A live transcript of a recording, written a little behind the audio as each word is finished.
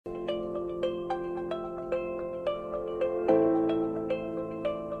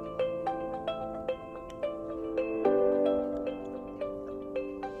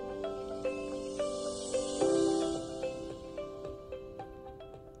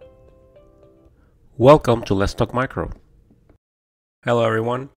Welcome to Let's Talk Micro. Hello,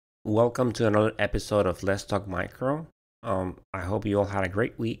 everyone. Welcome to another episode of Let's Talk Micro. I hope you all had a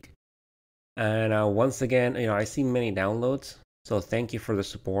great week. And once again, I see many downloads, so thank you for the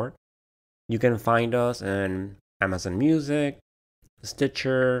support. You can find us on Amazon Music,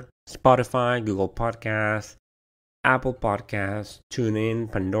 Stitcher, Spotify, Google Podcasts, Apple Podcasts,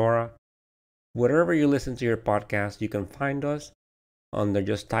 TuneIn, Pandora. Wherever you listen to your podcast, you can find us under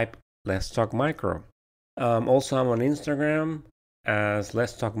just type Let's Talk Micro. Also, I'm on Instagram as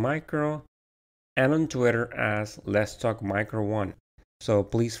Let's Talk Micro and on Twitter as Let's Talk Micro 1. So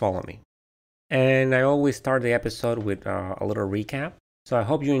please follow me. And I always start the episode with a little recap. So I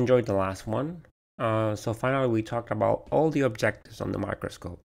hope you enjoyed the last one. So finally, we talked about all the objectives on the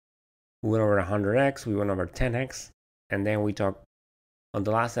microscope. We went over 100x, we went over 10x, and then we talked on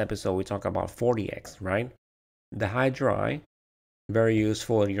the last episode, we talked about 40x, right? The hydro eye, very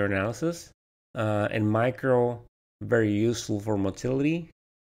useful in urinalysis. And micro, very useful for motility.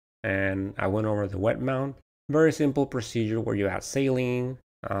 And I went over the wet mount, very simple procedure where you add saline.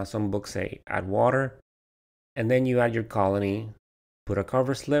 Some books say add water, and then you add your colony, put a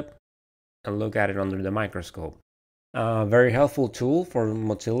cover slip, and look at it under the microscope. Very helpful tool for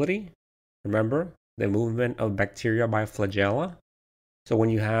motility. Remember the movement of bacteria by flagella. So when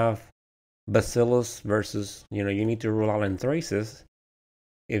you have bacillus versus, you need to rule out anthracis.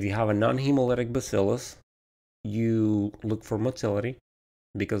 If you have a non-hemolytic bacillus, you look for motility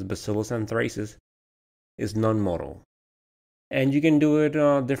because Bacillus anthracis is non-motile. And you can do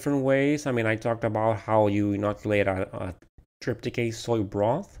it different ways. I talked about how you inoculate a trypticase soy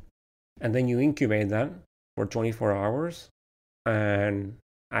broth and then you incubate that for 24 hours. And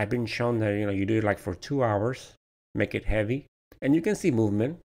I've been shown that, you do it like for 2 hours, make it heavy, and you can see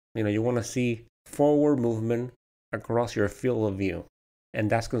movement. You want to see forward movement across your field of view, and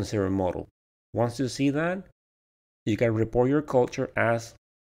that's considered motile. Once you see that, you can report your culture as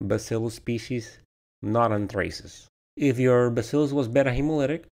Bacillus species, not anthracis. If your Bacillus was beta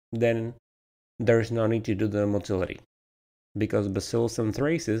hemolytic, then there is no need to do the motility because Bacillus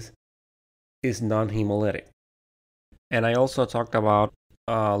anthracis is non-hemolytic. And I also talked about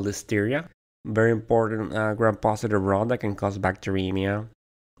Listeria, very important gram-positive rod that can cause bacteremia,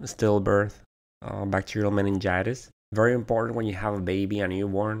 stillbirth, bacterial meningitis. Very important when you have a baby, a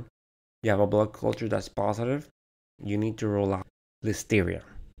newborn, you have a blood culture that's positive, you need to rule out Listeria.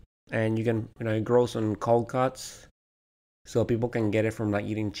 And you can, it grows on cold cuts, so people can get it from like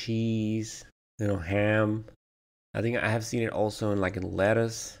eating cheese, ham. I think I have seen it also in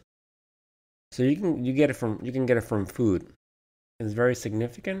lettuce. So you can get it from food. It's very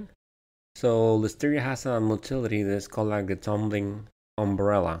significant. So Listeria has a motility that's called like the tumbling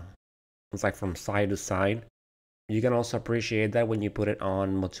umbrella. It's like from side to side. You can also appreciate that when you put it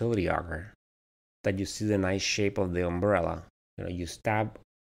on motility agar, that you see the nice shape of the umbrella. You stab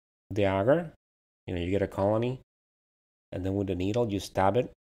the agar, you get a colony, and then with the needle you stab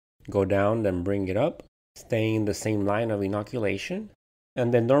it, go down, then bring it up, stay in the same line of inoculation.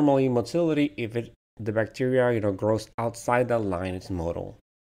 And then normally motility, if the bacteria grows outside that line, it's motile.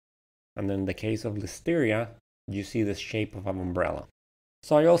 And then in the case of Listeria, you see the shape of an umbrella.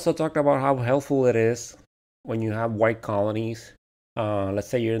 So I also talked about how helpful it is when you have white colonies. Let's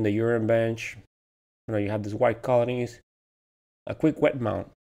say you're in the urine bench, you have these white colonies. A quick wet mount,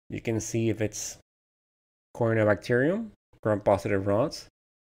 you can see if it's Corynebacterium, gram-positive rods.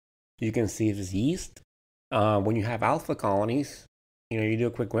 You can see if it's yeast. When you have alpha colonies, you do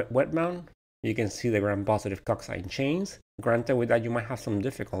a quick wet mount, you can see the gram-positive cocci chains. Granted, with that, you might have some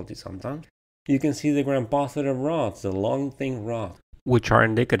difficulty sometimes. You can see the gram-positive rods, the long, thin rods, which are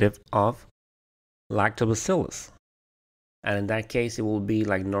indicative of lactobacillus. And in that case, it will be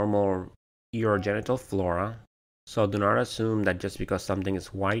like normal urogenital flora. So do not assume that just because something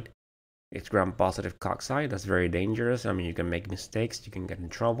is white, it's gram-positive cocci. That's very dangerous. You can make mistakes, you can get in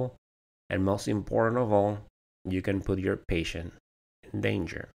trouble. And most important of all, you can put your patient in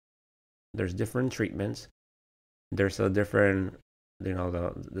danger. There's different treatments. There's a different,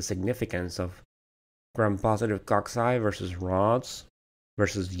 the significance of gram-positive cocci versus rods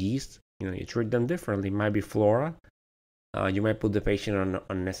versus yeast. You treat them differently. It might be flora. You might put the patient on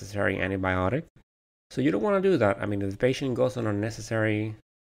unnecessary antibiotic. So you don't want to do that. If the patient goes on unnecessary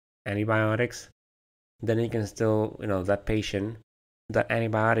antibiotics, then it can still, that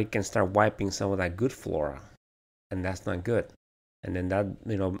antibiotic can start wiping some of that good flora, and that's not good. And then that,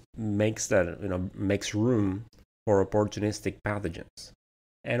 makes room for opportunistic pathogens.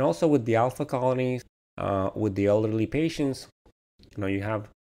 And also with the alpha colonies, with the elderly patients,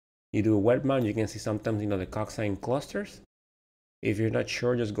 you do a wet mount, you can see sometimes, the cocci in clusters. If you're not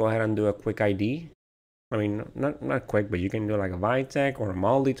sure, just go ahead and do a quick ID. I mean, not quick, but you can do like a Vitek or a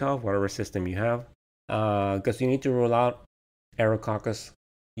Malditov, whatever system you have, because you need to rule out Enterococcus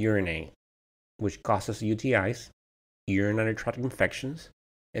urinae, which causes UTIs, urinary tract infections,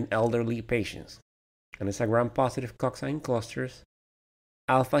 in elderly patients. And it's a gram-positive coccyne clusters,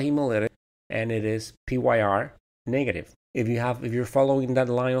 alpha hemolytic, and it is PYR negative. If you're following that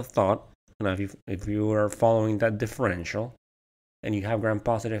line of thought, if you are following that differential, and you have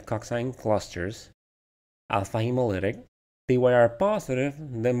gram-positive coccyne clusters, alpha hemolytic, PYR positive,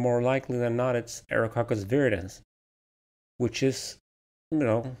 then more likely than not it's Enterococcus viridans, which is,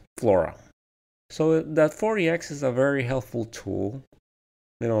 flora. So that 40X is a very helpful tool.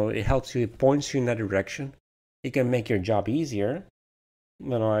 It helps you, it points you in that direction. It can make your job easier.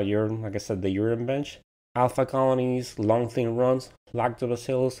 Like I said, the urine bench, alpha colonies, long thin runs,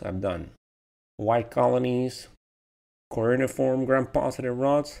 lactobacillus, I've done. White colonies, coroniform gram-positive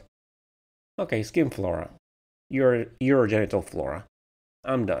rods. Okay, skin flora, urogenital flora.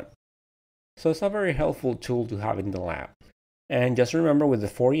 I'm done. So it's a very helpful tool to have in the lab. And just remember with the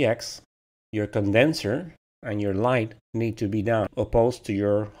 40X, your condenser and your light need to be down, opposed to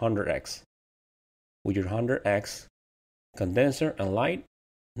your 100X. With your 100X, condenser and light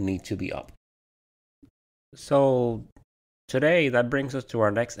need to be up. So today, that brings us to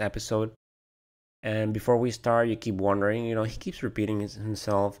our next episode. And before we start, you keep wondering, he keeps repeating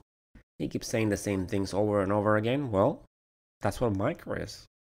himself. He keeps saying the same things over and over again. Well, that's what micro is.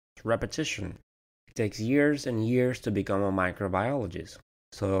 It's repetition. It takes years and years to become a microbiologist.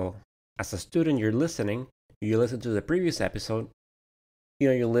 So as a student, you're listening. You listen to the previous episode.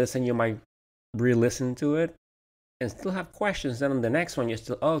 You listen, you might re-listen to it and still have questions. Then on the next one, you're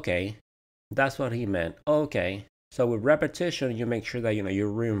still, okay, that's what he meant. Okay. So with repetition, you make sure that, you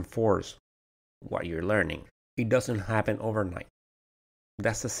reinforce what you're learning. It doesn't happen overnight.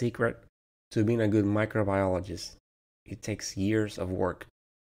 That's the secret to being a good microbiologist. It takes years of work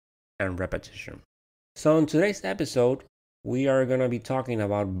and repetition. So in today's episode, we are going to be talking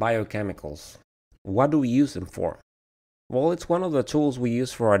about biochemicals. What do we use them for? Well, it's one of the tools we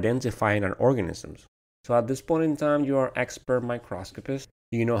use for identifying our organisms. So at this point in time, you are expert microscopist.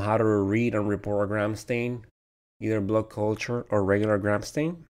 You know how to read and report a gram stain, either blood culture or regular gram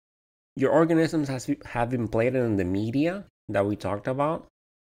stain. Your organisms have been plated in the media that we talked about,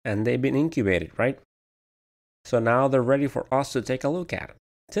 and they've been incubated, right? So now they're ready for us to take a look at it.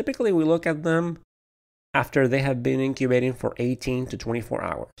 Typically, we look at them after they have been incubating for 18 to 24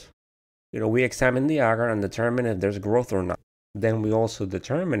 hours. We examine the agar and determine if there's growth or not. Then we also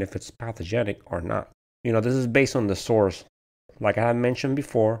determine if it's pathogenic or not. This is based on the source. Like I had mentioned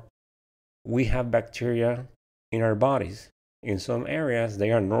before, we have bacteria in our bodies. In some areas,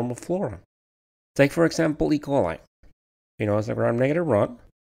 they are normal flora. Take, for example, E. coli. It's a gram-negative rod,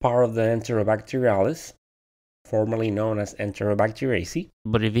 part of the Enterobacterialis, formerly known as Enterobacteriaceae.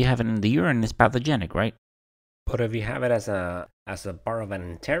 But if you have it in the urine, it's pathogenic, right? But if you have it as a part of an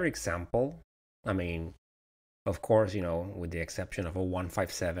enteric sample, of course, with the exception of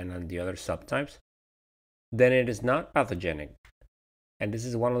O157 and the other subtypes, then it is not pathogenic. And this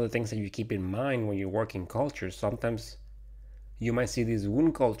is one of the things that you keep in mind when you work in cultures. Sometimes you might see these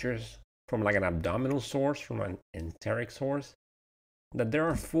wound cultures from like an abdominal source, from an enteric source, that they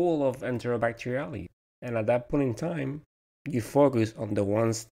are full of Enterobacteriaceae. And at that point in time, you focus on the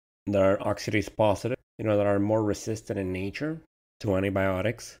ones that are oxidase positive, that are more resistant in nature to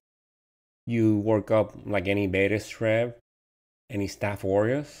antibiotics. You work up like any beta strep, any Staph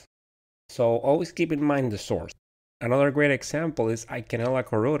aureus. So always keep in mind the source. Another great example is Eikenella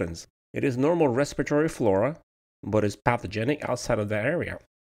corrodens. It is normal respiratory flora, but is pathogenic outside of that area.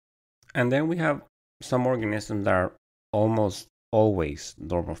 And then we have some organisms that are almost always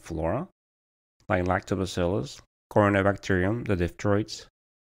normal flora, like Lactobacillus, Corynebacterium, the diphthroids.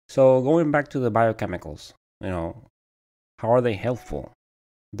 So going back to the biochemicals, how are they helpful?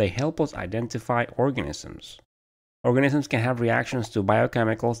 They help us identify organisms. Organisms can have reactions to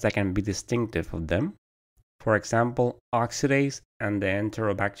biochemicals that can be distinctive of them. For example, oxidase and the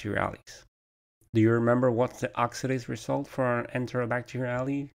Enterobacterialis. Do you remember what's the oxidase result for an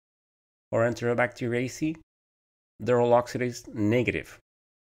Enterobacterialis or Enterobacteriaceae? They're all oxidase negative.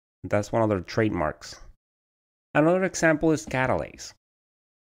 That's one of their trademarks. Another example is catalase.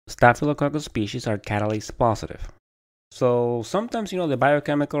 Staphylococcus species are catalase positive. So sometimes, the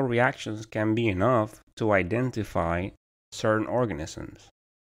biochemical reactions can be enough to identify certain organisms,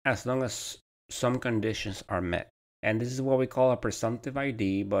 as long as some conditions are met. And this is what we call a presumptive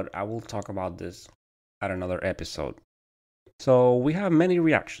ID, but I will talk about this at another episode. So we have many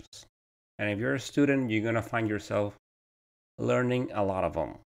reactions. And if you're a student, you're going to find yourself learning a lot of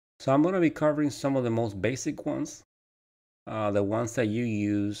them. So I'm going to be covering some of the most basic ones, the ones that you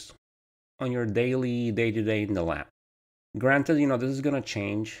use on your daily, day-to-day in the lab. Granted, this is going to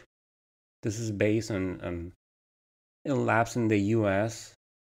change. This is based on in labs in the US.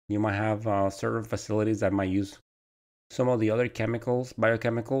 You might have certain facilities that might use some of the other chemicals,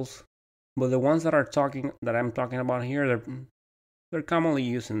 biochemicals, but the ones that I'm talking about here, they're commonly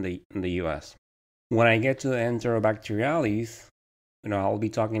used in the US. When I get to the Enterobacteriales, I'll be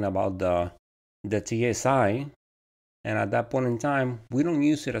talking about the TSI, and at that point in time, we don't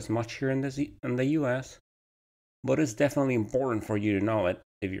use it as much here in the US, but it's definitely important for you to know it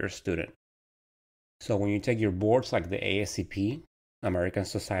if you're a student. So when you take your boards like the ASCP, American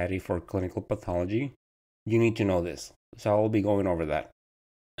Society for Clinical Pathology, you need to know this. So I'll be going over that.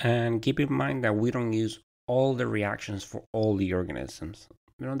 And keep in mind that we don't use all the reactions for all the organisms.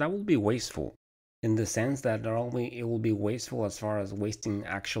 That will be wasteful in the sense that not only it will be wasteful as far as wasting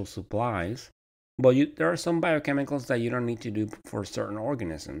actual supplies, but there are some biochemicals that you don't need to do for certain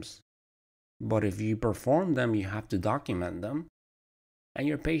organisms. But if you perform them, you have to document them, and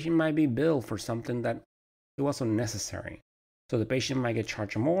your patient might be billed for something that it was unnecessary. So the patient might get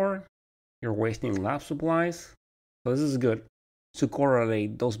charged more, you're wasting lab supplies. So this is good to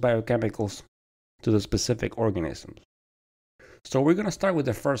correlate those biochemicals to the specific organisms. So we're going to start with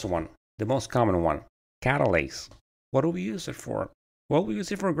the first one, the most common one, catalase. What do we use it for? Well, we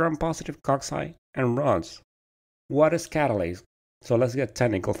use it for gram-positive cocci and rods. What is catalase? So let's get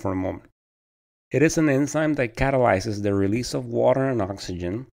technical for a moment. It is an enzyme that catalyzes the release of water and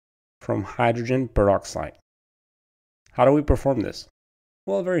oxygen from hydrogen peroxide. How do we perform this?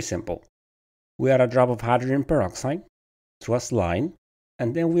 Well, very simple. We add a drop of hydrogen peroxide to a slide,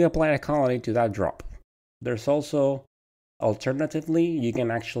 and then we apply a colony to that drop. There's also, alternatively, you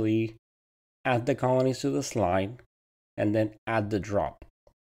can actually add the colonies to the slide and then add the drop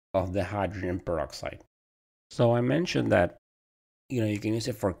of the hydrogen peroxide. So I mentioned that, you can use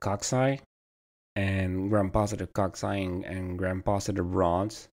it for cocci and gram-positive cocci and gram-positive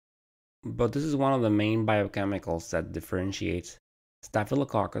rods. But this is one of the main biochemicals that differentiates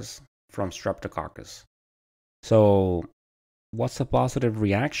Staphylococcus from Streptococcus. So what's a positive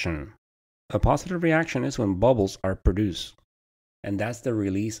reaction? A positive reaction is when bubbles are produced, and that's the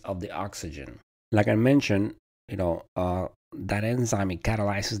release of the oxygen. Like I mentioned, that enzyme, it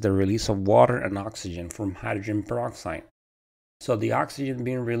catalyzes the release of water and oxygen from hydrogen peroxide. So the oxygen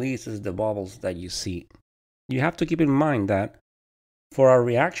being released is the bubbles that you see. You have to keep in mind that for a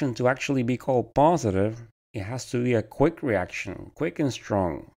reaction to actually be called positive, it has to be a quick reaction, quick and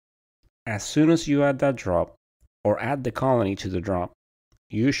strong. As soon as you add that drop or add the colony to the drop,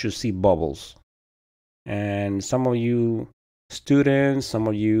 you should see bubbles. And some of you students, some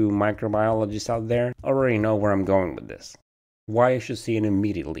of you microbiologists out there already know where I'm going with this. Why you should see it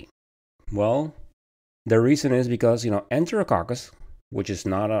immediately? Well, the reason is because, Enterococcus, which is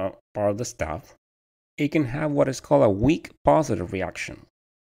not a part of the staph, it can have what is called a weak positive reaction.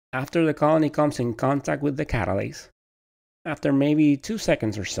 After the colony comes in contact with the catalase, after maybe 2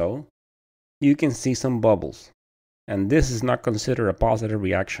 seconds or so, you can see some bubbles. And this is not considered a positive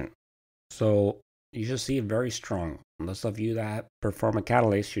reaction. So you should see it very strong. Those of you that perform a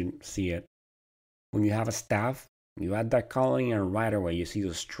catalase should see it. When you have a staph, you add that colony and right away you see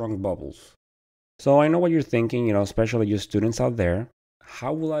those strong bubbles. So I know what you're thinking, especially you students out there.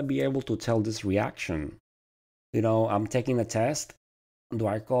 How will I be able to tell this reaction? I'm taking a test. Do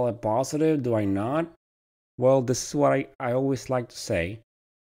I call it positive? Do I not? Well, this is what I always like to say,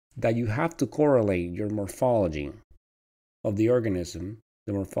 that you have to correlate your morphology of the organism,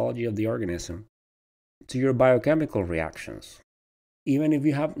 to your biochemical reactions. Even if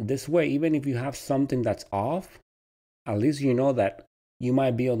you have something that's off, at least you know that you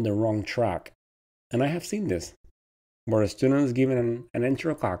might be on the wrong track. And I have seen this, where a student is given an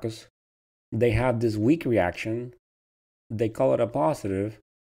Enterococcus, they have this weak reaction, they call it a positive,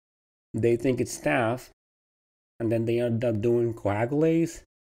 they think it's staph, and then they end up doing coagulase,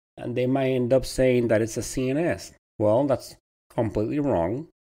 and they might end up saying that it's a CNS. Well, that's completely wrong.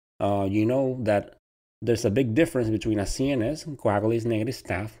 You know that there's a big difference between a CNS, coagulase negative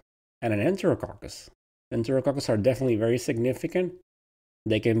staph, and an Enterococcus. Enterococcus are definitely very significant.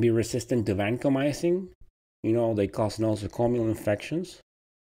 They can be resistant to vancomycin. They cause nosocomial infections.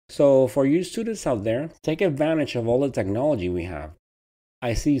 So for you students out there, take advantage of all the technology we have.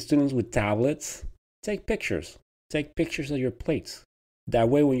 I see students with tablets. Take pictures. Take pictures of your plates. That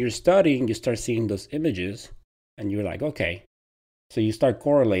way, when you're studying, you start seeing those images, and you're like, okay. So you start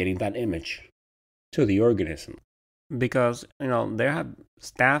correlating that image to the organism. Because, they have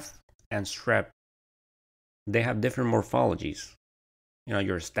staph and strep. They have different morphologies.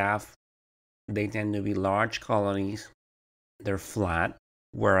 your staph, they tend to be large colonies. They're flat,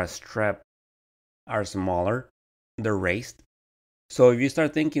 whereas strep are smaller. They're raised. So if you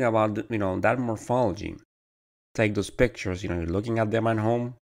start thinking about, that morphology, take those pictures, you're looking at them at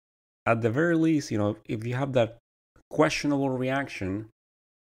home. At the very least, if you have that questionable reaction,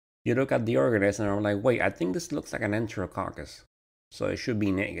 you look at the organism and are like, wait, I think this looks like an enterococcus. So it should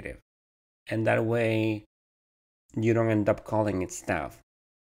be negative. And that way, you don't end up calling it staph.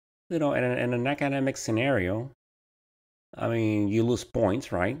 In an academic scenario, I mean, you lose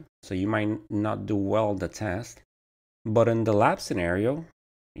points, right? So you might not do well the test. But in the lab scenario,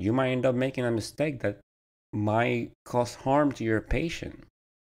 you might end up making a mistake that might cause harm to your patient.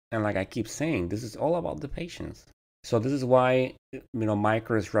 And like I keep saying, this is all about the patients. So this is why,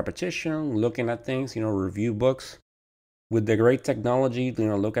 micro is repetition, looking at things, review books. With the great technology,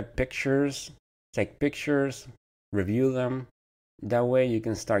 look at pictures, take pictures, review them. That way you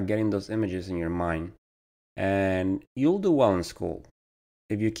can start getting those images in your mind. And you'll do well in school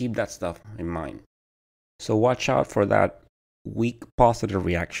if you keep that stuff in mind. So watch out for that weak positive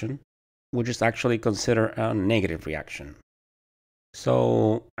reaction, which is actually considered a negative reaction.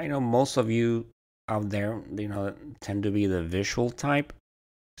 So I know most of you out there, tend to be the visual type.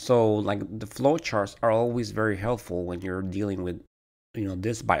 So like the flowcharts are always very helpful when you're dealing with,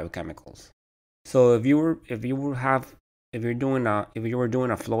 these biochemicals. So if you were doing a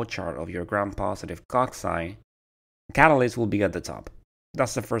flowchart of your gram-positive cocci, catalase will be at the top.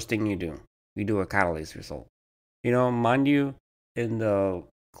 That's the first thing you do. You do a catalase result. Mind you, in the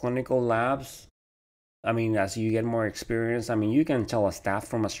clinical labs, I mean, as you get more experience, I mean, you can tell a staph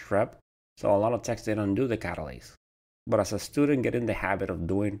from a strep. So a lot of techs, they don't do the catalase. But as a student, get in the habit of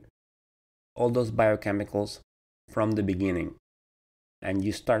doing all those biochemicals from the beginning. And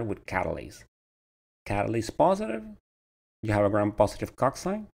you start with catalase. Catalase positive, you have a gram-positive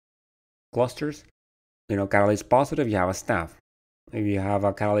cocci clusters. Catalase positive, you have a staph. If you have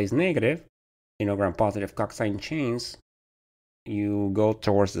a catalase negative, gram-positive cocci chains, you go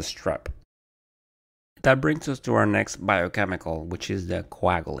towards the strep. That brings us to our next biochemical, which is the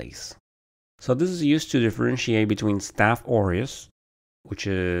coagulase. So this is used to differentiate between Staph aureus, which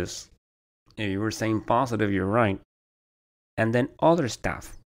is, if you were saying positive, you're right, and then other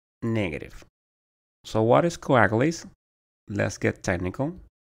staph, negative. So what is coagulase? Let's get technical.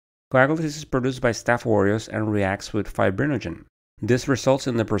 Coagulase is produced by Staph aureus and reacts with fibrinogen. This results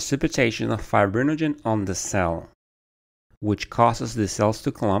in the precipitation of fibrinogen on the cell, which causes the cells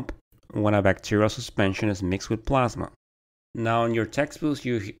to clump when a bacterial suspension is mixed with plasma. Now, in your textbooks,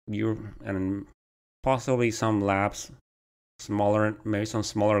 you and possibly some labs, maybe some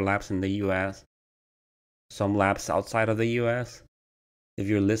smaller labs in the U.S., some labs outside of the U.S. If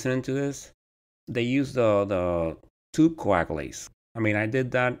you're listening to this, they use the tube coagulase. I mean, I did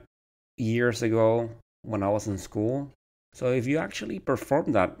that years ago when I was in school. So if you actually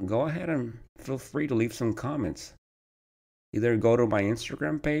perform that, go ahead and feel free to leave some comments. Either go to my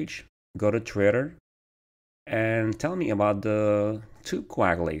Instagram page, go to Twitter, and tell me about the tube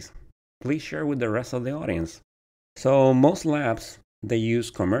coagulase. Please share with the rest of the audience. So most labs, they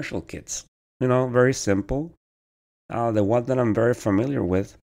use commercial kits. Very simple. The one that I'm very familiar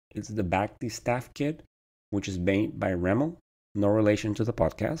with is the BactiStaff kit, which is made by Remel. No relation to the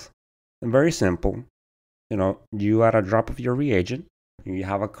podcast. And very simple. You add a drop of your reagent. You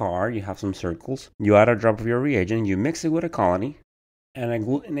have a card, you have some circles. You add a drop of your reagent, you mix it with a colony, and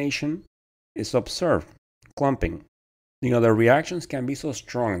agglutination is observed, clumping. The reactions can be so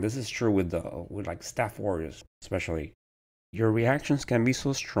strong. This is true with like Staph aureus, especially. Your reactions can be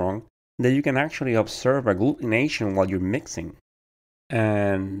so strong that you can actually observe agglutination while you're mixing.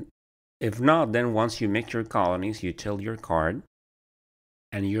 And if not, then once you mix your colonies, you tilt your card,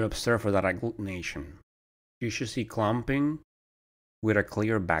 and you observe for that agglutination. You should see clumping with a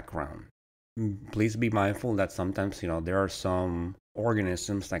clear background. Please be mindful that sometimes, there are some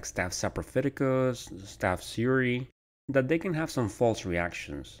organisms like Staph saprophyticus, Staph suri, that they can have some false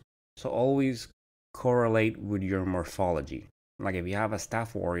reactions. So always correlate with your morphology. Like if you have a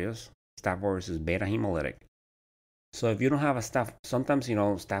Staph aureus is beta hemolytic. So if you don't have a Staph, sometimes,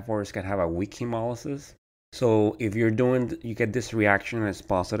 Staph aureus can have a weak hemolysis. So if you get this reaction and it's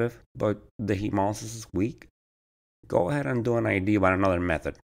positive, but the hemolysis is weak, go ahead and do an ID by another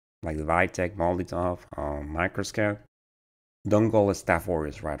method, like the Vitek, Molotov, Microscan. Don't go with Staph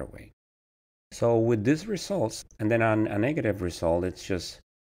aureus right away. So with these results, and then a negative result, it's just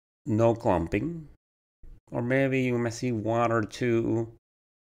no clumping, or maybe you may see one or two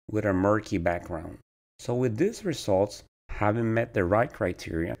with a murky background. So with these results, having met the right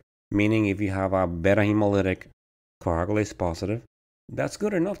criteria, meaning if you have a beta hemolytic coagulase positive, that's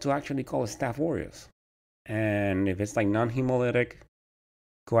good enough to actually call it Staph aureus. And if it's like non-hemolytic,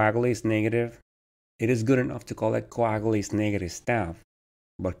 coagulase negative, it is good enough to call it coagulase negative staph.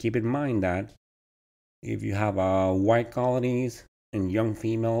 But keep in mind that if you have white colonies in young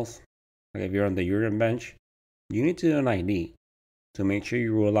females, like if you're on the urine bench, you need to do an ID to make sure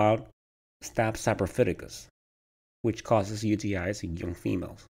you rule out Staph saprophyticus, which causes UTIs in young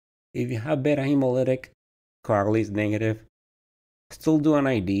females. If you have beta hemolytic, coagulase negative, still do an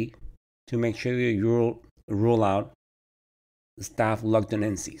ID to make sure you rule out Staph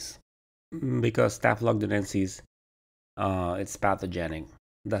lugdunensis, because Staph lugdunensis, it's pathogenic.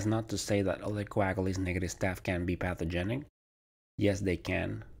 That's not to say that other coagulase negative staph can be pathogenic. Yes, they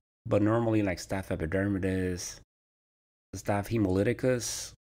can, but normally like Staph epidermidis, Staph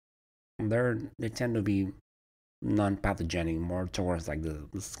hemolyticus, they tend to be non-pathogenic, more towards like the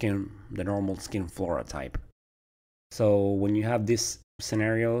skin, the normal skin flora type. So when you have these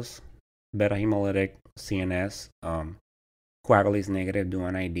scenarios, beta hemolytic, CNS, coagulase negative, do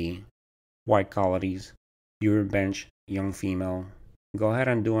an ID, white colonies, urine bench, young female, go ahead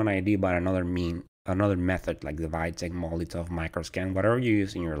and do an ID by another method like the Vitek, Molotov, microscan, whatever you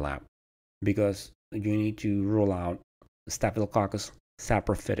use in your lab, because you need to rule out Staphylococcus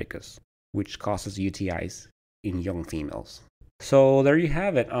saprophyticus, which causes UTIs in young females. So there you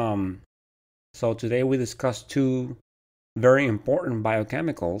have it. So today we discussed two very important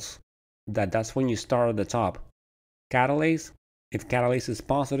biochemicals. That's when you start at the top. Catalase. If catalase is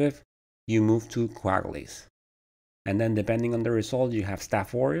positive, you move to coagulase. And then depending on the result, you have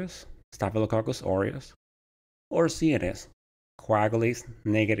Staph aureus, Staphylococcus aureus, or CNS, coagulase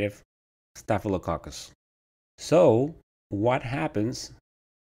negative Staphylococcus. So what happens,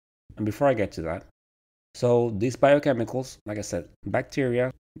 and before I get to that, so these biochemicals, like I said,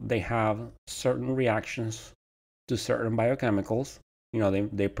 bacteria, they have certain reactions to certain biochemicals.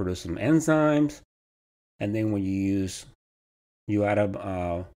 They produce some enzymes, and then when you add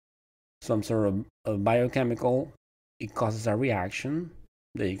up some sort of a biochemical, it causes a reaction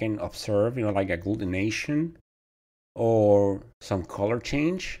that you can observe, like agglutination or some color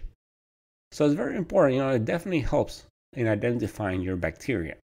change. So it's very important, it definitely helps in identifying your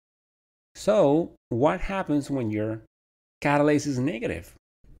bacteria. So what happens when your catalase is negative?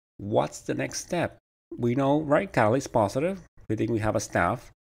 What's the next step? We know, right? Catalase positive. We think we have a staph.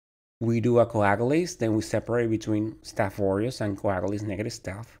 We do a coagulase, then we separate between Staph aureus and coagulase negative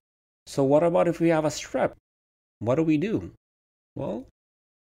staph. So what about if we have a strep? What do we do? Well,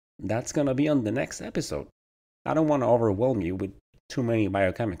 that's going to be on the next episode. I don't want to overwhelm you with too many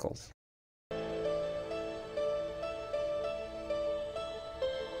biochemicals.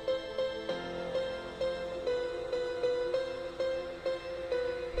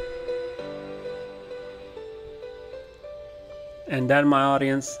 And that, my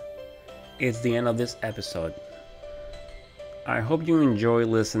audience, is the end of this episode. I hope you enjoy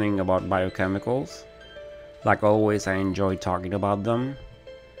listening about biochemicals. Like always, I enjoy talking about them.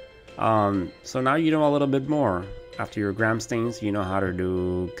 So now you know a little bit more. After your gram stains, you know how to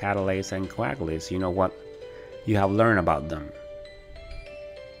do catalase and coagulase. You know what you have learned about them.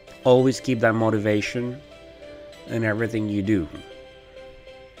 Always keep that motivation in everything you do.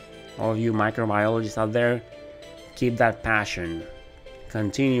 All of you microbiologists out there, keep that passion.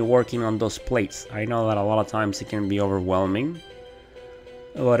 Continue working on those plates. I know that a lot of times it can be overwhelming,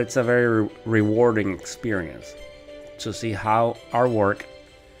 but it's a very rewarding experience to see how our work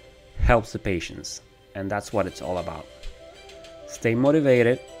helps the patients. And that's what it's all about. Stay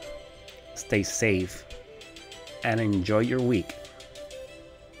motivated, stay safe, and enjoy your week.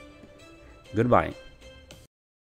 Goodbye.